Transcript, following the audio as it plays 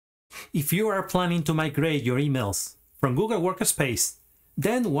If you are planning to migrate your emails from Google Workspace,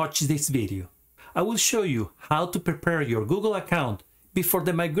 then watch this video. I will show you how to prepare your Google account before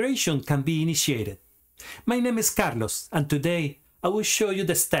the migration can be initiated. My name is Carlos, and today I will show you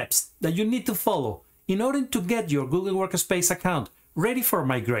the steps that you need to follow in order to get your Google Workspace account ready for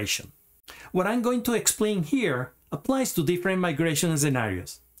migration. What I'm going to explain here applies to different migration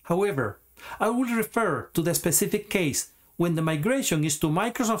scenarios. However, I will refer to the specific case when the migration is to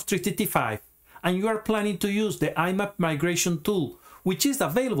Microsoft 365 and you are planning to use the IMAP migration tool, which is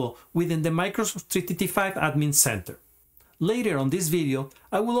available within the Microsoft 365 Admin Center. Later on this video,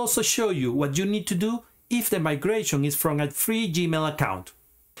 I will also show you what you need to do if the migration is from a free Gmail account.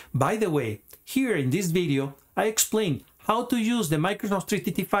 By the way, here in this video, I explain how to use the Microsoft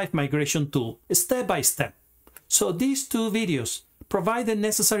 365 migration tool step by step. So these two videos provide the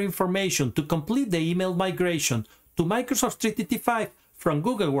necessary information to complete the email migration to Microsoft 365 from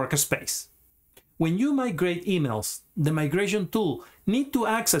Google Workspace. When you migrate emails, the migration tool needs to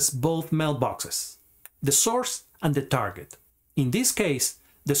access both mailboxes, the source and the target. In this case,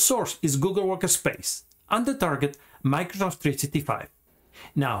 the source is Google Workspace and the target Microsoft 365.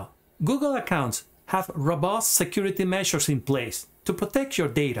 Now, Google accounts have robust security measures in place to protect your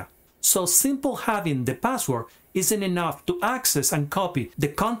data, so simple having the password isn't enough to access and copy the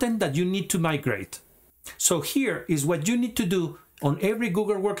content that you need to migrate. So here is what you need to do on every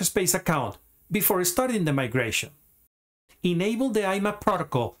Google Workspace account before starting the migration. Enable the IMAP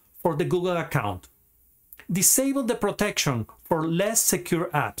protocol for the Google account. Disable the protection for less secure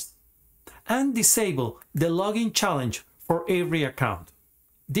apps. And disable the login challenge for every account.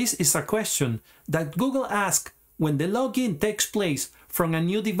 This is a question that Google asks when the login takes place from a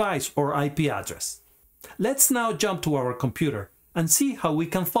new device or IP address. Let's now jump to our computer and see how we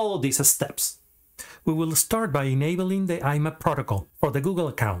can follow these steps. We will start by enabling the IMAP protocol for the Google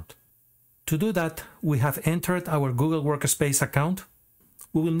account. To do that, we have entered our Google Workspace account.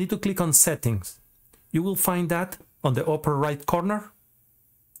 We will need to click on Settings. You will find that on the upper right corner.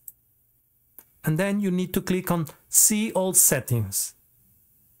 And then you need to click on See All Settings.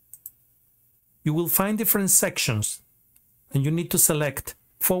 You will find different sections, and you need to select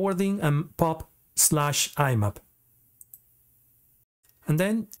Forwarding and POP/IMAP. And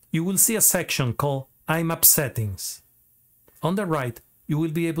then you will see a section called IMAP Settings. On the right, you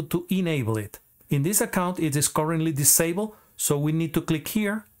will be able to enable it. In this account, it is currently disabled, so we need to click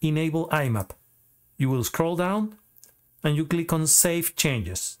here, Enable IMAP. You will scroll down, and you click on Save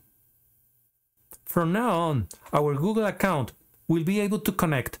Changes. From now on, our Google account will be able to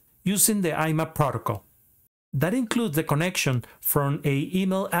connect using the IMAP protocol. That includes the connection from an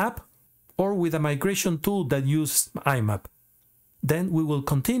email app or with a migration tool that uses IMAP. Then we will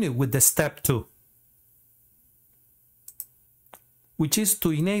continue with the step 2, which is to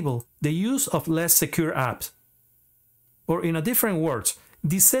enable the use of less secure apps, or in a different words,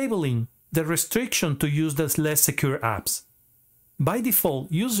 disabling the restriction to use the less secure apps. By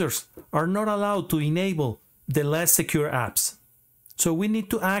default, users are not allowed to enable the less secure apps. So we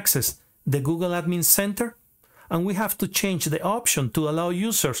need to access the Google Admin Center, and we have to change the option to allow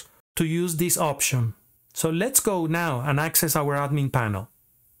users to use this option. So let's go now and access our admin panel.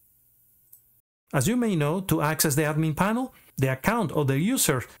 As you may know, to access the admin panel, the account of the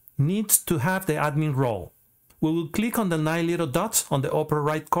user needs to have the admin role. We will click on the 9 little dots on the upper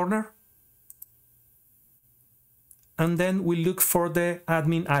right corner, and then we look for the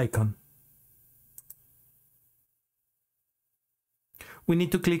admin icon. We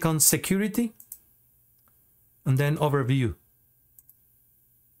need to click on Security and then Overview.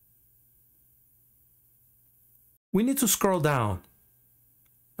 We need to scroll down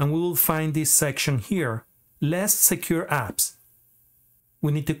and we will find this section here, Less Secure Apps.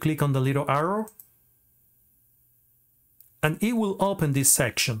 We need to click on the little arrow and it will open this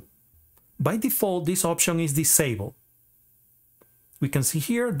section. By default, this option is disabled. We can see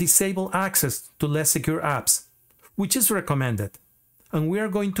here, Disable access to less secure apps, which is recommended. And we are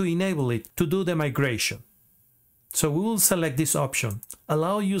going to enable it to do the migration. So we will select this option,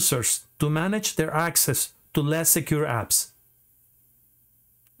 Allow users to manage their access to less secure apps.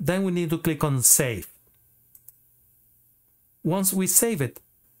 Then we need to click on Save. Once we save it,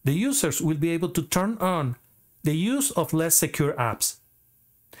 the users will be able to turn on the use of less secure apps.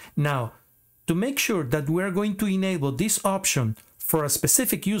 Now, to make sure that we are going to enable this option for a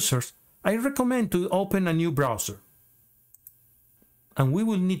specific users, I recommend to open a new browser. And we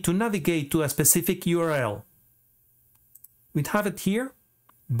will need to navigate to a specific URL. We have it here.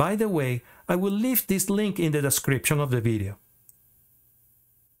 By the way, I will leave this link in the description of the video.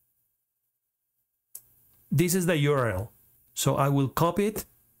 This is the URL. So I will copy it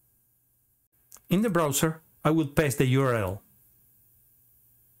In the browser, I will paste the URL.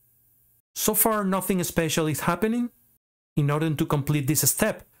 So far, nothing special is happening. In order to complete this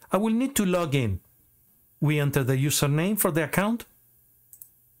step, I will need to log in. We enter the username for the account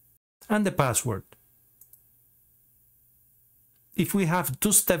and the password. If we have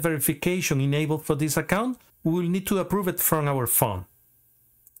two-step verification enabled for this account, we will need to approve it from our phone.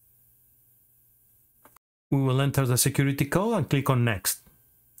 We will enter the security code and click on Next.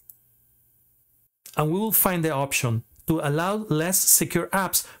 And we will find the option to allow less secure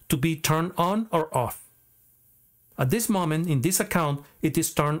apps to be turned on or off. At this moment, in this account, it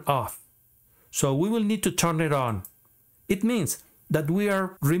is turned off. So we will need to turn it on. It means that we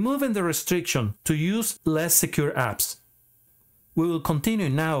are removing the restriction to use less secure apps. We will continue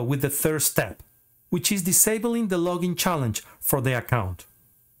now with the third step, which is disabling the login challenge for the account.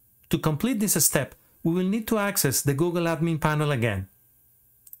 To complete this step, we will need to access the Google admin panel again.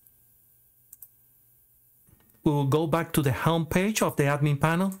 We will go back to the home page of the admin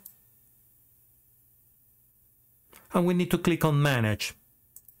panel, and we need to click on Manage.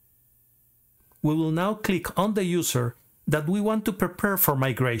 We will now click on the user that we want to prepare for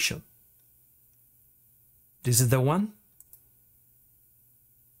migration. This is the one.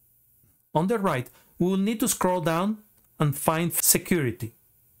 On the right, we will need to scroll down and find Security.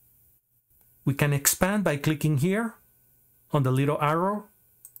 We can expand by clicking here on the little arrow,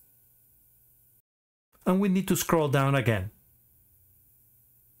 and we need to scroll down again.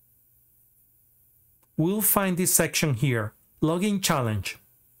 We'll find this section here, Login Challenge.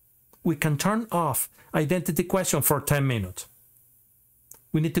 We can turn off Identity Question for 10 minutes.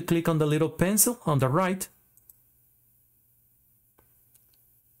 We need to click on the little pencil on the right,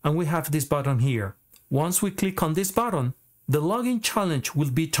 and we have this button here. Once we click on this button, the login challenge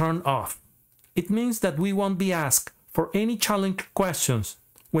will be turned off. It means that we won't be asked for any challenge questions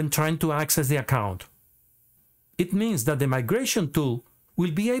when trying to access the account. It means that the migration tool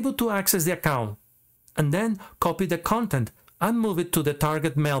will be able to access the account and then copy the content and move it to the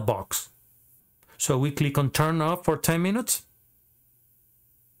target mailbox. So we click on Turn Off for 10 minutes,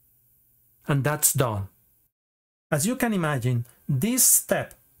 and that's done. As you can imagine, this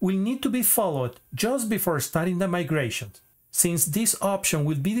step will need to be followed just before starting the migration, since this option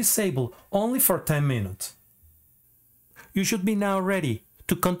will be disabled only for 10 minutes. You should be now ready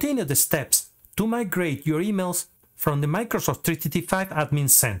to continue the steps to migrate your emails from the Microsoft 365 Admin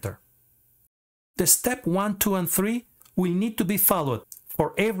Center. The step 1, 2, and 3 will need to be followed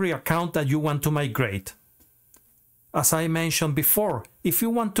for every account that you want to migrate. As I mentioned before, if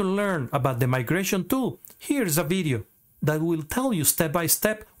you want to learn about the migration tool, here's a video that will tell you step by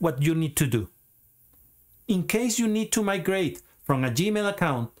step what you need to do. In case you need to migrate from a Gmail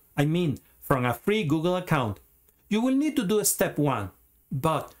account, from a free Google account, you will need to do step 1,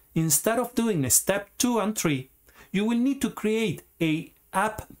 but instead of doing step 2 and 3, you will need to create an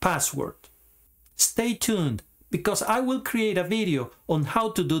app password. Stay tuned, because I will create a video on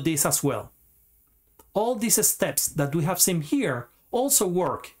how to do this as well. All these steps that we have seen here also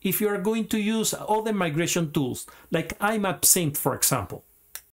work if you are going to use other migration tools, like IMAP Sync, for example.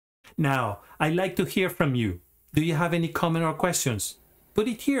 Now, I'd like to hear from you. Do you have any comment or questions? Put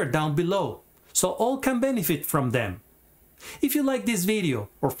it here down below, so all can benefit from them. If you like this video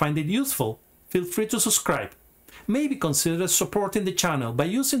or find it useful, feel free to subscribe. Maybe consider supporting the channel by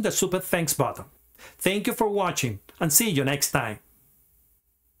using the Super Thanks button. Thank you for watching, and see you next time.